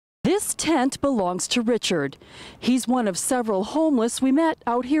This tent belongs to Richard. He's one of several homeless we met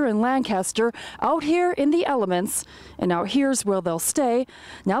out here in Lancaster, out here in the elements. And now here's where they'll stay,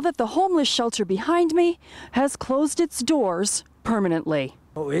 now that the homeless shelter behind me has closed its doors permanently.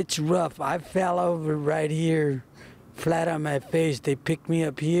 Oh, it's rough. I fell over right here, flat on my face. They picked me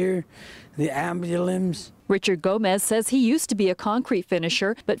up here, the ambulance. Richard Gomez says he used to be a concrete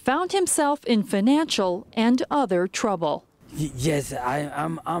finisher, but found himself in financial and other trouble. Yes, I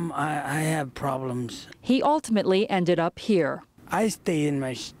have problems. He ultimately ended up here. I stay in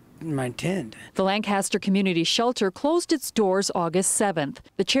my tent. The Lancaster Community Shelter closed its doors August 7th.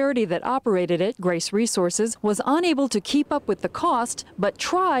 The charity that operated it, Grace Resources, was unable to keep up with the cost, but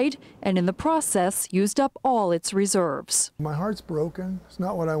tried, and in the process used up all its reserves. My heart's broken. It's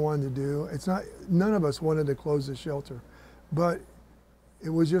not what I wanted to do. None of us wanted to close the shelter, but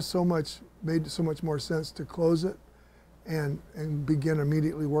it was just made so much more sense to close it and begin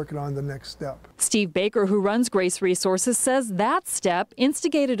immediately working on the next step. Steve Baker, who runs Grace Resources, says that step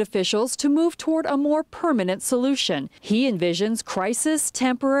instigated officials to move toward a more permanent solution. He envisions crisis,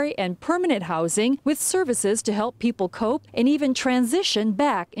 temporary, and permanent housing with services to help people cope and even transition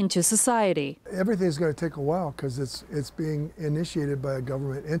back into society. Everything's going to take a while because it's being initiated by a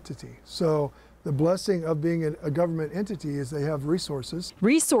government entity. So the blessing of being a government entity is they have resources.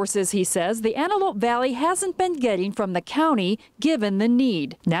 Resources, he says, the Antelope Valley hasn't been getting from the county given the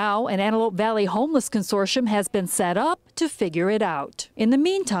need. Now, an Antelope Valley homeless consortium has been set up to figure it out. In the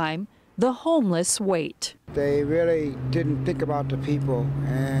meantime, the homeless wait. They really didn't think about the people,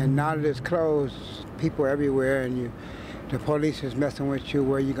 and now that it's closed, people everywhere, and the police is messing with you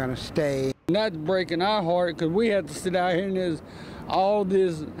where you're going to stay. And that's breaking our heart because we have to sit out here in all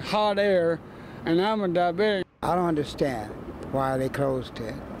this hot air. And I'm a diabetic. I don't understand why they closed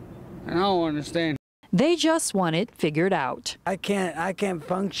it. And I don't understand. They just want it figured out. I can't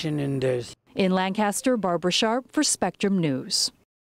function in this. In Lancaster, Barbara Sharp for Spectrum News.